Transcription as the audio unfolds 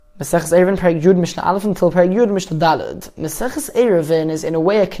Maseches Eruvin, Perek Yud, Mishnah Aleph until Perek Yud, Mishnah Daled. Maseches Eruvin is in a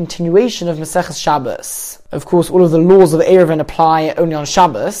way a continuation of Maseches Shabbos. Of course, all of the laws of Eruvin apply only on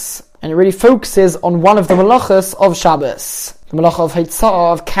Shabbos, and it really focuses on one of the malachas of Shabbos, the malacha of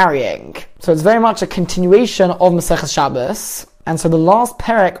Heitzah, of carrying. So it's very much a continuation of Maseches Shabbos. And so the last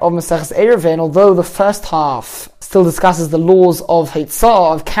perek of Maseches Eruvin, although the first half still discusses the laws of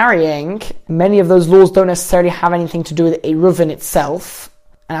Heitzah, of carrying, many of those laws don't necessarily have anything to do with Eruvin itself.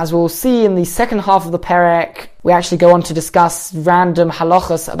 And as we'll see in the second half of the perek, we actually go on to discuss random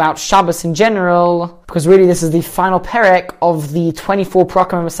halachas about Shabbos in general, because really this is the final perek of the 24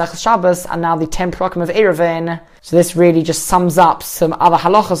 parakim of Maseches Shabbos, and now the 10 parakim of Eruvin. So this really just sums up some other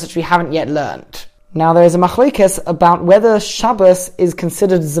halachas which we haven't yet learned. Now there is a machlokes about whether Shabbos is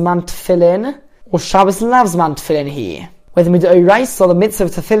considered Zman Tefillin, or Shabbos lav Zman Tefillin here. Whether Midoraisa, the mitzvah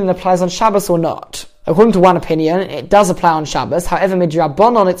of Tefillin, applies on Shabbos or not. According to one opinion, it does apply on Shabbos. However,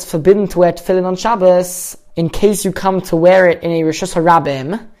 Midrabanon, it's forbidden to wear Tefillin on Shabbos in case you come to wear it in a Rishus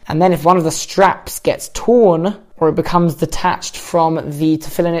HaRabim, and then if one of the straps gets torn, or it becomes detached from the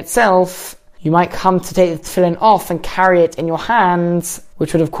Tefillin itself, you might come to take the Tefillin off and carry it in your hands,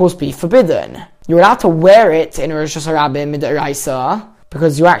 which would of course be forbidden. You're allowed to wear it in Rishus HaRabim Midoraisa,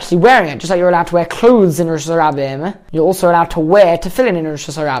 because you're actually wearing it. Just like you're allowed to wear clothes in Rishus HaRabim, you're also allowed to wear Tefillin in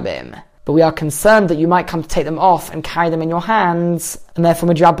Rishus HaRabim. But we are concerned that you might come to take them off and carry them in your hands, and therefore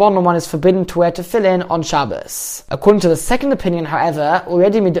Midrabanon, one is forbidden to wear Tefillin on Shabbos. According to the second opinion, however,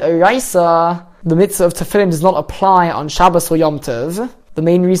 already Midoraisa, the mitzvah of Tefillin does not apply on Shabbos or Yom Tov. The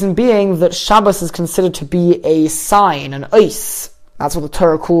main reason being that Shabbos is considered to be a sign, an ois. That's what the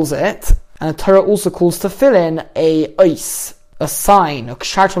Torah calls it. And the Torah also calls Tefillin a ois, a sign, a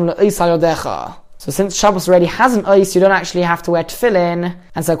kshartum le'ois al yodecha. So since Shabbos already has an ois, you don't actually have to wear Tefillin.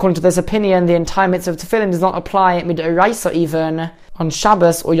 And so according to this opinion, the entire mitzvah of Tefillin does not apply midoraisa even on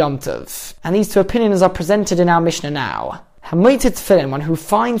Shabbos or Yom Tov. And these two opinions are presented in our Mishnah now. Hamoitet Tefillin, one who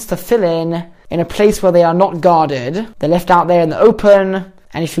finds Tefillin in a place where they are not guarded, they're left out there in the open,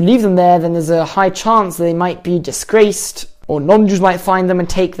 and if you leave them there, then there's a high chance that they might be disgraced, or non-Jews might find them and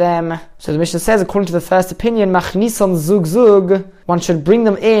take them. So the Mishnah says, according to the first opinion, machnisan zug zug, one should bring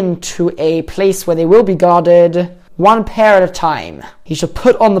them in to a place where they will be guarded, one pair at a time. He should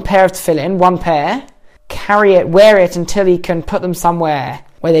put on the pair of tefillin, one pair, carry it, wear it until he can put them somewhere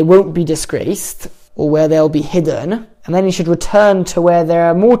where they won't be disgraced, or where they'll be hidden, and then he should return to where there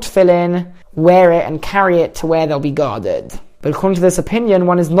are more tefillin, wear it and carry it to where they'll be guarded. But according to this opinion,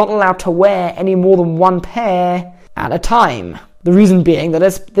 one is not allowed to wear any more than one pair at a time. The reason being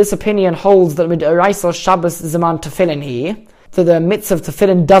that this opinion holds that Midoraisa Shabbos Zman Tefillin here, that the mitzvah of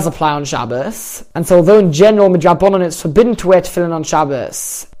Tefillin does apply on Shabbos, and so although in general Midrabanon it's forbidden to wear Tefillin on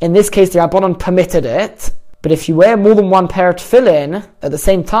Shabbos, in this case the Rabbanon permitted it, but if you wear more than one pair of Tefillin at the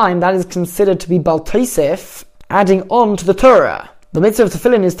same time, that is considered to be Bal Tosef, adding on to the Torah. The mitzvah of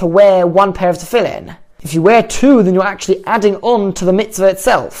Tefillin is to wear one pair of Tefillin. If you wear two, then you're actually adding on to the mitzvah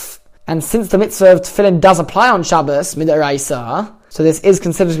itself. And since the mitzvah of Tefillin does apply on Shabbos, Midoraisa, so this is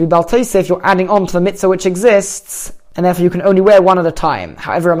considered to be Bal Tosef, you're adding on to the mitzvah which exists, and therefore you can only wear one at a time.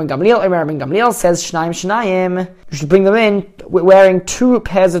 However, Rabban Gamliel says, Shnayim, you should bring them in wearing two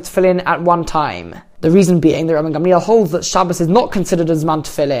pairs of Tefillin at one time. The reason being that Rabban Gamliel holds that Shabbos is not considered as Zman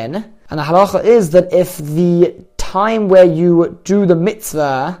Tefillin, and the halacha is that if the time where you do the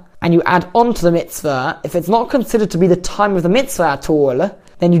mitzvah and you add on to the mitzvah, if it's not considered to be the time of the mitzvah at all,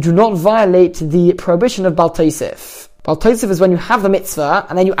 then you do not violate the prohibition of Bal Tosef. Bal Tosef is when you have the mitzvah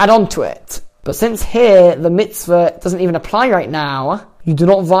and then you add on to it. But since here the mitzvah doesn't even apply right now, you do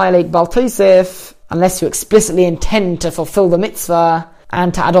not violate Bal Tosef unless you explicitly intend to fulfill the mitzvah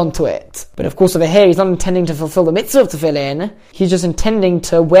and to add on to it. But of course over here he's not intending to fulfill the mitzvah of tefillin, he's just intending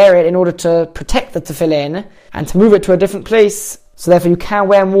to wear it in order to protect the tefillin and to move it to a different place. So therefore you can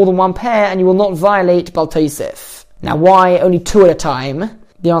wear more than one pair and you will not violate Bal Tosef. Now why only two at a time?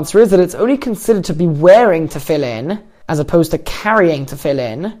 The answer is that it's only considered to be wearing tefillin as opposed to carrying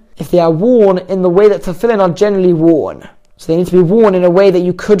tefillin if they are worn in the way that tefillin are generally worn. So they need to be worn in a way that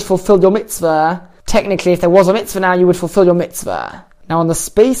you could fulfill your mitzvah. Technically, if there was a mitzvah now, you would fulfill your mitzvah. Now on the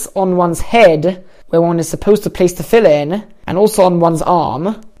space on one's head, where one is supposed to place tefillin, and also on one's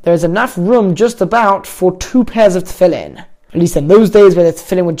arm, there is enough room just about for two pairs of tefillin. At least in those days where the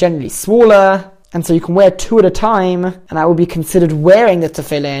tefillin were generally smaller, and so you can wear two at a time, and that would be considered wearing the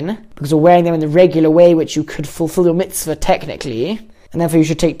tefillin, because you're wearing them in the regular way which you could fulfill your mitzvah technically, and therefore you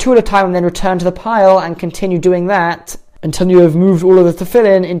should take two at a time and then return to the pile and continue doing that until you have moved all of the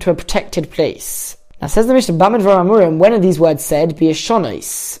tefillin into a protected place. Now says the Mishnah, Bamid V'Amurim, when are these words said? Be a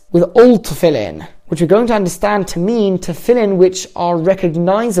shonis, with old tefillin, which we're going to understand to mean tefillin which are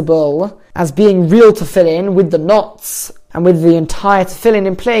recognizable as being real tefillin with the knots and with the entire tefillin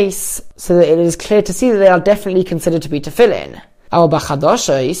in place, so that it is clear to see that they are definitely considered to be tefillin. But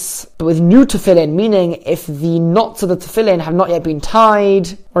with new tefillin, meaning if the knots of the tefillin have not yet been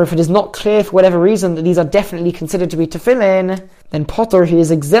tied, or if it is not clear for whatever reason that these are definitely considered to be tefillin, then potter, he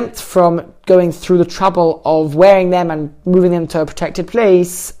is exempt from going through the trouble of wearing them and moving them to a protected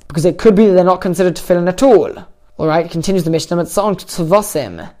place, because it could be that they're not considered tefillin at all. Alright, continues the Mishnah,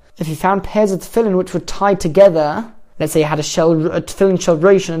 if you found pairs of tefillin which were tied together, let's say you had a tefillin shel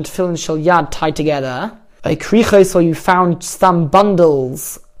rosh and a tefillin shel yad tied together, or you found some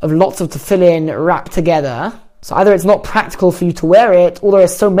bundles of lots of tefillin wrapped together. So either it's not practical for you to wear it, or there are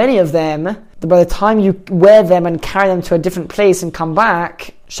so many of them that by the time you wear them and carry them to a different place and come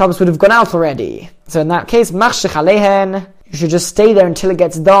back, Shabbos would have gone out already. So in that case, machshich alehen, you should just stay there until it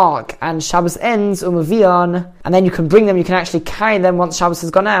gets dark and Shabbos ends, umavion, and then you can bring them, you can actually carry them once Shabbos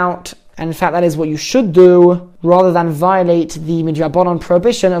has gone out. And in fact, that is what you should do, rather than violate the midrabanan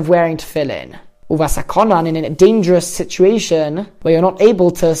prohibition of wearing tefillin. Uvasakonan, in a dangerous situation where you're not able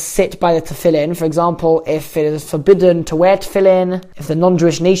to sit by the tefillin, for example, if it is forbidden to wear tefillin, if the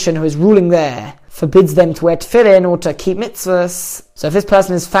non-Jewish nation who is ruling there forbids them to wear tefillin or to keep mitzvahs, so if this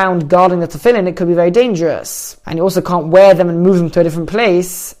person is found guarding the tefillin, it could be very dangerous. And you also can't wear them and move them to a different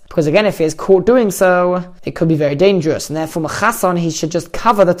place, because again, if he is caught doing so, it could be very dangerous. And therefore, Mechasan, he should just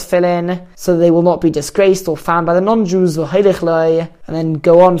cover the tefillin so that they will not be disgraced or found by the non-Jews, or and then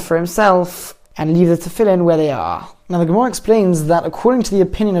go on for himself and leave the tefillin where they are. Now the Gemara explains that according to the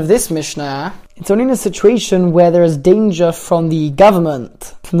opinion of this Mishnah, it's only in a situation where there is danger from the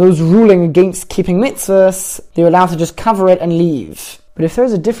government, from those ruling against keeping mitzvahs, they're allowed to just cover it and leave. But if there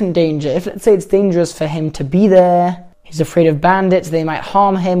is a different danger, if let's say it's dangerous for him to be there, he's afraid of bandits, they might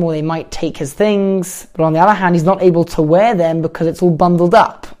harm him or they might take his things, but on the other hand he's not able to wear them because it's all bundled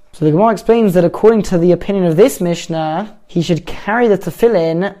up. So the Gemara explains that according to the opinion of this Mishnah, he should carry the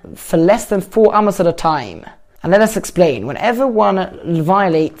tefillin for less than 4 amos at a time. And let us explain. Whenever one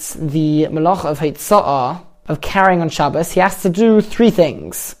violates the malacha of Heitza'ah, of carrying on Shabbos, he has to do 3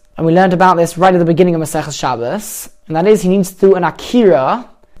 things. And we learned about this right at the beginning of Maseches Shabbos. And that is, he needs to do an akira,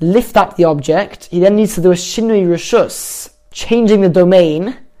 lift up the object. He then needs to do a shinui reshus, changing the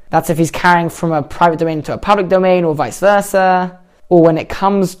domain. That's if he's carrying from a private domain to a public domain, or vice versa. Or when it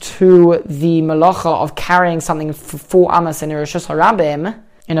comes to the malacha of carrying something for 4 amos in a Reshus HaRabim,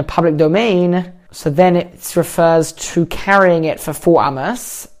 in a public domain, so then it refers to carrying it for 4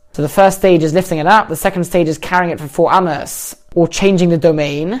 amos. So the first stage is lifting it up, the second stage is carrying it for 4 amos, or changing the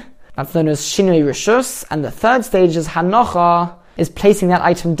domain. That's known as Shinui Reshus. And the third stage is Hanocha, is placing that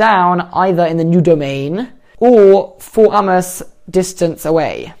item down either in the new domain, or 4 amos distance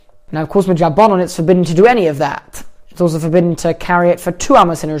away. Now of course with Rabbanon it's forbidden to do any of that. It's also forbidden to carry it for 2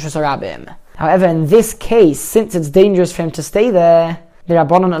 amos in Reshus HaRabim. However, in this case, since it's dangerous for him to stay there, the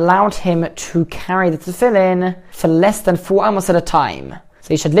Rabbanon allowed him to carry the tefillin for less than 4 amos at a time.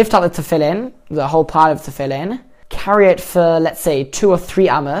 So he should lift up the tefillin, the whole pile of tefillin, carry it for, let's say, 2 or 3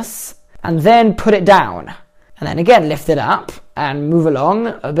 amos, and then put it down. And then again, lift it up and move along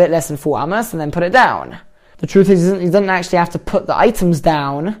a bit less than 4 amos, and then put it down. The truth is, he doesn't actually have to put the items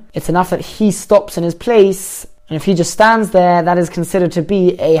down. It's enough that he stops in his place, and if he just stands there, that is considered to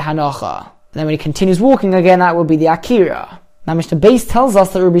be a hanocha. And then when he continues walking again, that will be the akira. Now Mishnah Beis tells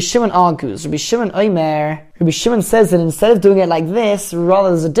us that Rabbi Shimon argues. Rabbi Shimon says that instead of doing it like this, rather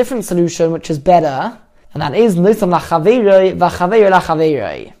there's a different solution which is better, and that is he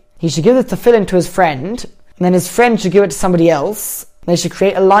should give the tefillin to his friend, and then his friend should give it to somebody else. They should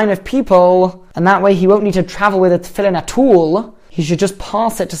create a line of people, and that way he won't need to travel with the tefillin at all. He should just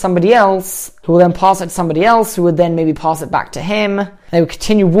pass it to somebody else, who will then pass it to somebody else, who would then maybe pass it back to him. They would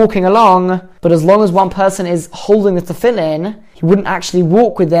continue walking along, but as long as one person is holding the tefillin, he wouldn't actually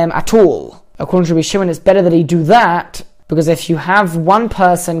walk with them at all. According to Rabbi Shimon, it's better that he do that, because if you have one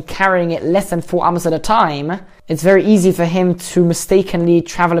person carrying it less than 4 amos at a time, it's very easy for him to mistakenly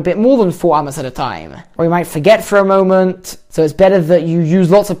travel a bit more than 4 amos at a time. Or he might forget for a moment, so it's better that you use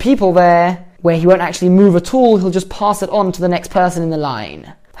lots of people there, where he won't actually move at all, he'll just pass it on to the next person in the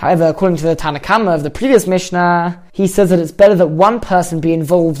line. However, according to the Tanna Kamma of the previous Mishnah, he says that it's better that one person be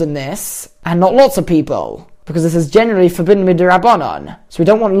involved in this, and not lots of people, because this is generally forbidden midrabanan. So we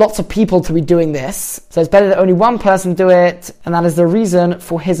don't want lots of people to be doing this, so it's better that only one person do it, and that is the reason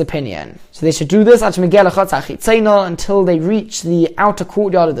for his opinion. So they should do this until they reach the outer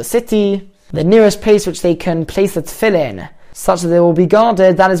courtyard of the city, the nearest place which they can place the tefillin such that they will be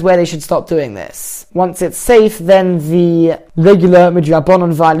guarded, that is where they should stop doing this. Once it's safe, then the regular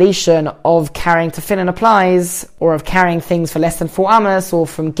midrabanan violation of carrying tefillin applies, or of carrying things for less than 4 amos, or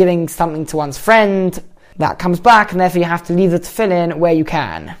from giving something to one's friend. That comes back, and therefore you have to leave the tefillin where you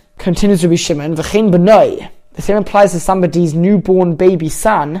can. Continues Rabbi Shimon, v'chein b'noi. The same applies to somebody's newborn baby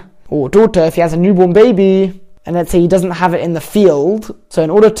son, or daughter, if he has a newborn baby, and let's say he doesn't have it in the field. So in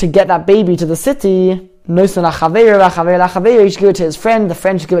order to get that baby to the city, he should give it to his friend, the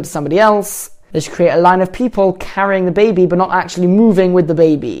friend should give it to somebody else. They should create a line of people carrying the baby, but not actually moving with the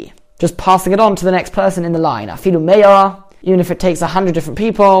baby. Just passing it on to the next person in the line. Afilu meya, even if it takes 100 different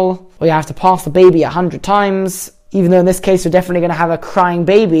people, or you have to pass the baby 100 times, even though in this case you're definitely going to have a crying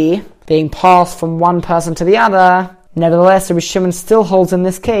baby being passed from one person to the other. Nevertheless, Rabbi Shimon still holds in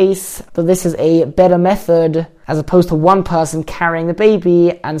this case that this is a better method as opposed to one person carrying the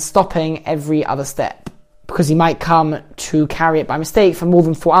baby and stopping every other step, because he might come to carry it by mistake for more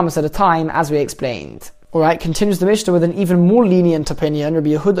than 4 amos at a time, as we explained. Alright, continues the Mishnah with an even more lenient opinion. Rabbi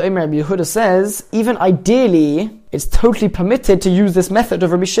Yehuda says, even ideally, it's totally permitted to use this method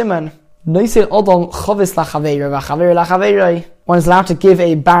of Rabbi Shimon. One is allowed to give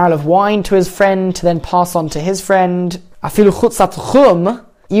a barrel of wine to his friend to then pass on to his friend. Even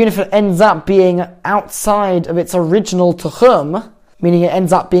if it ends up being outside of its original tuchum, meaning it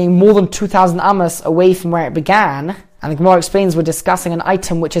ends up being more than 2,000 amos away from where it began. And the Gemara explains we're discussing an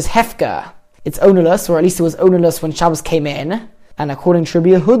item which is hefker. It's ownerless, or at least it was ownerless when Shabbos came in. And according to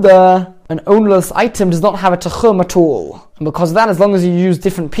Rabbi Yehuda, an ownerless item does not have a tuchum at all. And because of that, as long as you use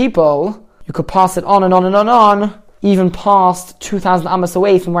different people, you could pass it on and on and on, even past 2,000 amos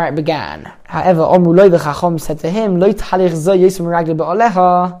away from where it began. However, the Chacham said to him, this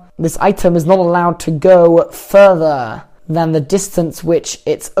item is not allowed to go further than the distance which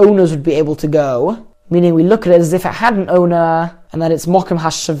its owners would be able to go. Meaning we look at it as if it had an owner, and that its mokum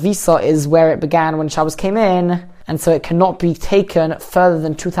hashavisa is where it began when Shabbos came in, and so it cannot be taken further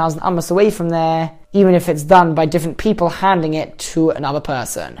than 2,000 amos away from there, even if it's done by different people handing it to another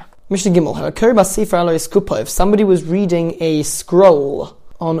person. Mishnah Gimel, if somebody was reading a scroll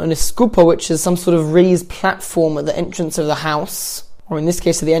on an iskupa, which is some sort of raised platform at the entrance of the house, or in this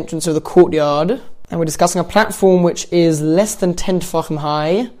case at the entrance of the courtyard, and we're discussing a platform which is less than 10 tefachim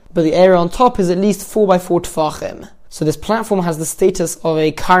high, but the area on top is at least 4 by 4 tefachim. So this platform has the status of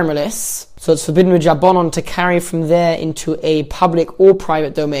a karmelis, so it's forbidden with Rabbanon to carry from there into a public or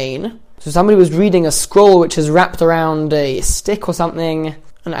private domain. So somebody was reading a scroll which is wrapped around a stick or something,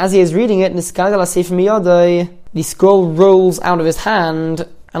 and as he is reading it, the scroll rolls out of his hand,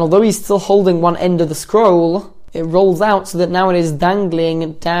 and although he's still holding one end of the scroll, it rolls out so that now it is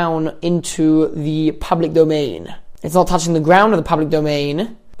dangling down into the public domain. It's not touching the ground of the public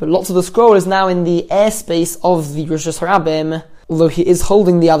domain, but lots of the scroll is now in the airspace of the Rosh Hashanah, although he is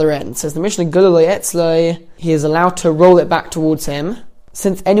holding the other end. Says the Mishnah, he is allowed to roll it back towards him,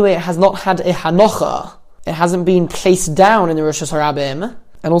 since anyway it has not had a hanocha, it hasn't been placed down in the Rosh Hashanah,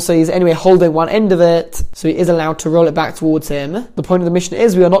 and also he's anyway holding one end of it, so he is allowed to roll it back towards him. The point of the Mishnah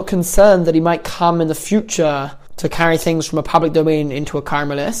is we are not concerned that he might come in the future to carry things from a public domain into a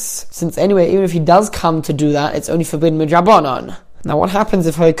karmelis, since anyway, even if he does come to do that, it's only forbidden with Rabbanon. Now what happens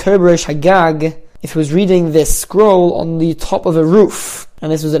if he was reading this scroll on the top of a roof,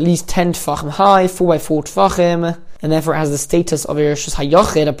 and this was at least 10 tefachim high, 4 by 4 tefachim, and therefore it has the status of a Rishus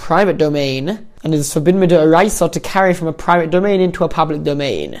HaYochid, a private domain, and it is forbidden mid'oraisa to carry from a private domain into a public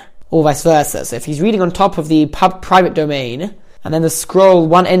domain, or vice versa. So if he's reading on top of the private domain, and then the scroll,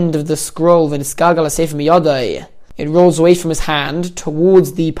 one end of the scroll, it rolls away from his hand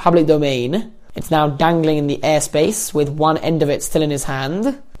towards the public domain, it's now dangling in the airspace with one end of it still in his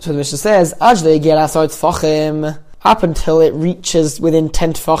hand. So the Mishnah says, up until it reaches within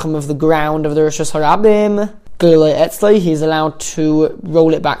 10 tefachim of the ground of the Rosh Hashanah, he's allowed to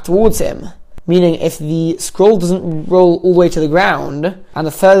roll it back towards him. Meaning if the scroll doesn't roll all the way to the ground, and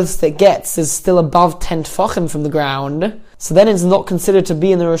the furthest it gets is still above 10 tefachim from the ground, so then it's not considered to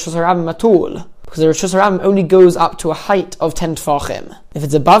be in the Rosh Hashanah at all, because the Rosh Hashanah only goes up to a height of 10 tefachim. If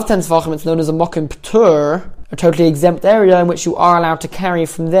it's above 10 tefachim, it's known as a mokim p'tur, a totally exempt area in which you are allowed to carry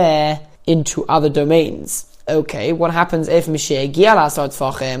from there into other domains. Okay, what happens if if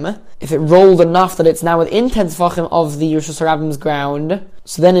it rolled enough that it's now within 10 tefachim of the Rosh Hashanah's ground,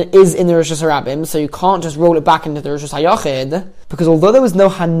 so then it is in the Rosh Hashanah, so you can't just roll it back into the Rosh Hashanah, because although there was no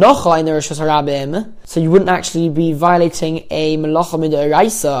hanocha in the Rosh Hashanah, so you wouldn't actually be violating a melacha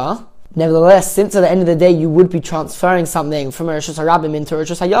mid'oraisa, nevertheless, since at the end of the day you would be transferring something from a Rosh Hashanah into a Rosh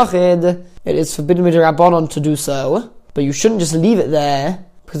Hashanah, it is forbidden mid'Rabbanon to do so, but you shouldn't just leave it there,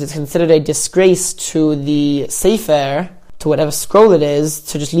 because it's considered a disgrace to the Sefer to whatever scroll it is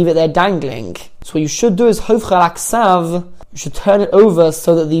to just leave it there dangling. So what you should do is Hovcha Aksav, you should turn it over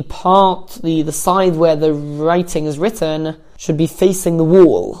so that the part, the side where the writing is written should be facing the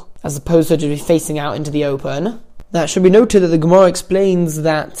wall, as opposed to just be facing out into the open. Now it should be noted that the Gemara explains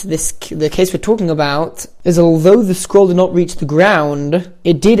that the case we're talking about is although the scroll did not reach the ground,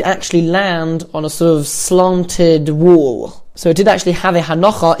 it did actually land on a sort of slanted wall. So it did actually have a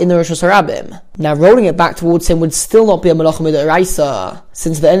hanacha in the Rosh Hashanah. Now rolling it back towards him would still not be a malacha mid'oraisa,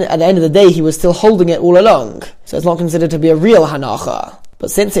 since at the end of the day he was still holding it all along. So it's not considered to be a real hanacha.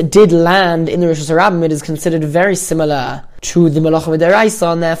 But since it did land in the Rosh Hashanah, it is considered very similar to the malacha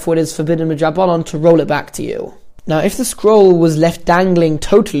mid'oraisa, and therefore it is forbidden midrabanan to roll it back to you. Now, if the scroll was left dangling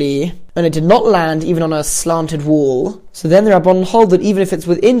totally, and it did not land even on a slanted wall, so then the Rabbanan hold that even if it's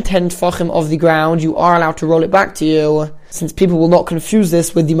within 10 tefachim of the ground, you are allowed to roll it back to you, since people will not confuse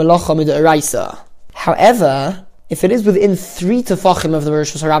this with the malacha mid'oraisa. However, if it is within 3 tefachim of the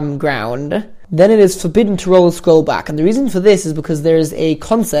Rosh Hashanah ground, then it is forbidden to roll the scroll back. And the reason for this is because there is a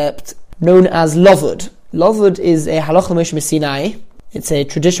concept known as lovud. Lovud is a halacha Moshe Sinai. It's a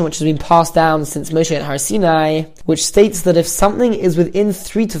tradition which has been passed down since Moshe at Har Sinai, which states that if something is within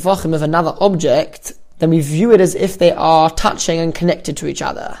 3 tefachim of another object, then we view it as if they are touching and connected to each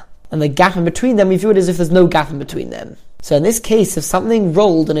other. And the gap in between them, we view it as if there's no gap in between them. So in this case, if something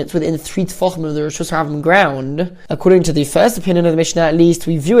rolled and it's within 3 tefachim of the Rosh Hashanah ground, according to the first opinion of the Mishnah at least,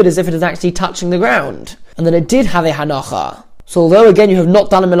 we view it as if it is actually touching the ground, and that it did have a hanacha. So although again you have not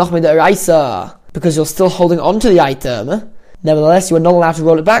done a melach mid'oraisa, because you're still holding on to the item, nevertheless, you are not allowed to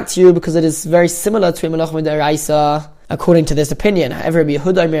roll it back to you because it is very similar to a melach mid'oraisa, according to this opinion. However, Rabbi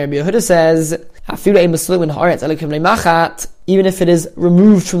Yehuda says, even if it is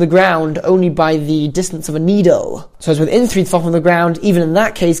removed from the ground only by the distance of a needle, so it's within 3 tefachim of the ground, even in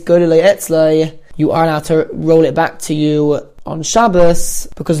that case, you are allowed to roll it back to you on Shabbos,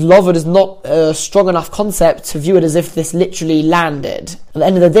 because lovud is not a strong enough concept to view it as if this literally landed. At the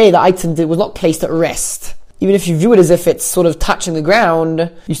end of the day, the item was not placed at rest. Even if you view it as if it's sort of touching the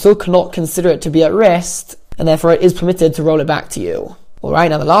ground, you still cannot consider it to be at rest, and therefore it is permitted to roll it back to you. Alright,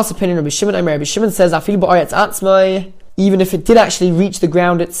 now the last opinion, Rabbi Shimon says, even if it did actually reach the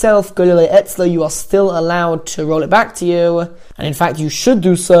ground itself, you are still allowed to roll it back to you, and in fact you should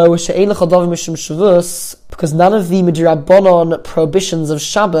do so, because none of the midrabanan prohibitions of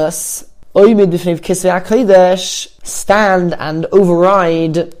Shabbos stand and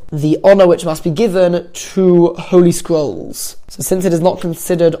override the honor which must be given to holy scrolls. So since it is not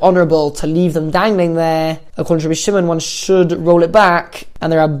considered honorable to leave them dangling there, according to Rabbi Shimon, one should roll it back,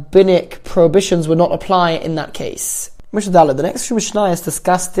 and the rabbinic prohibitions would not apply in that case. The next few Mishnayos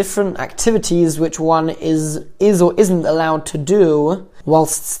discuss different activities which one is or isn't allowed to do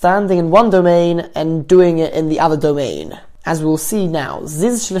whilst standing in one domain and doing it in the other domain. As we will see now,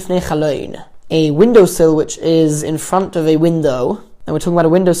 Ziz Shlifnei Chaloin, a windowsill which is in front of a window, and we're talking about a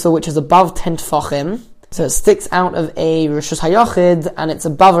windowsill which is above 10 tefachim, so it sticks out of a Rishus HaYachid and it's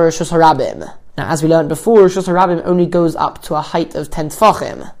above a Rishus HaRabim. Now, as we learned before, Rishus HaRabim only goes up to a height of 10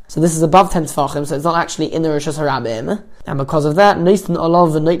 tefachim. So this is above 10 tefachim, so it's not actually in the Rishus HaRabim. And because of that,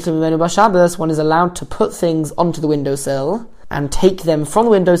 one is allowed to put things onto the windowsill and take them from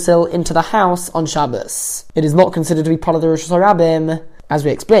the windowsill into the house on Shabbos. It is not considered to be part of the Rishus HaRabim, as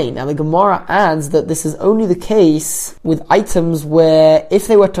we explained. Now the Gemara adds that this is only the case with items where if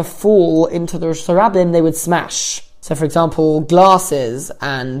they were to fall into the Rishus HaRabim, they would smash. So for example, glasses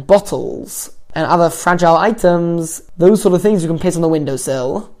and bottles and other fragile items, those sort of things you can place on the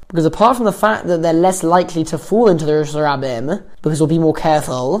windowsill. Because apart from the fact that they're less likely to fall into the Rishus HaRabim, because we'll be more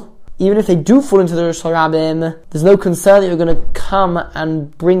careful, even if they do fall into the Rishus HaRabim, there's no concern that you're going to come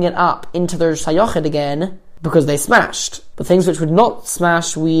and bring it up into the Rishus HaYachid again, because they smashed. But things which would not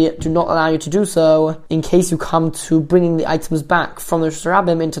smash, we do not allow you to do so in case you come to bringing the items back from the Rishus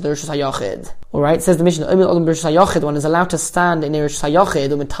HaRabim into the Rishus HaYachid. Alright, says the Mishnah, one is allowed to stand in a Rishus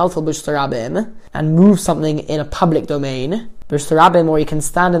HaYachid or metaltal Rishus HaRabim and move something in a public domain. Rishus HaRabim, or you can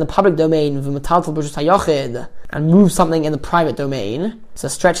stand in the public domain with metaltal Rishus HaYachid and move something in the private domain. So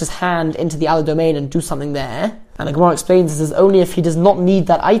stretch his hand into the other domain and do something there. And the Gemara explains this is only if he does not need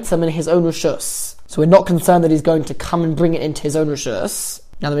that item in his own Rishus. So we're not concerned that he's going to come and bring it into his own Rishus.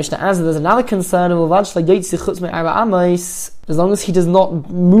 Now the Mishnah adds that there's another concern, as long as he does not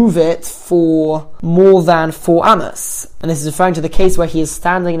move it for more than 4 amas. And this is referring to the case where he is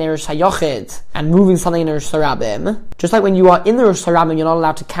standing in a Rishus HaYachid and moving something in a Rishus HaRabim. Just like when you are in the Rishus HaRabim, you're not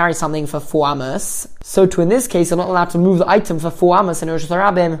allowed to carry something for 4 amas. So too in this case, you're not allowed to move the item for 4 amas in a Rishus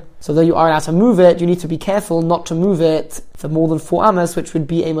HaRabim. So though you are allowed to move it, you need to be careful not to move it for more than 4 amas, which would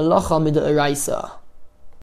be a melacha mid'oraisa.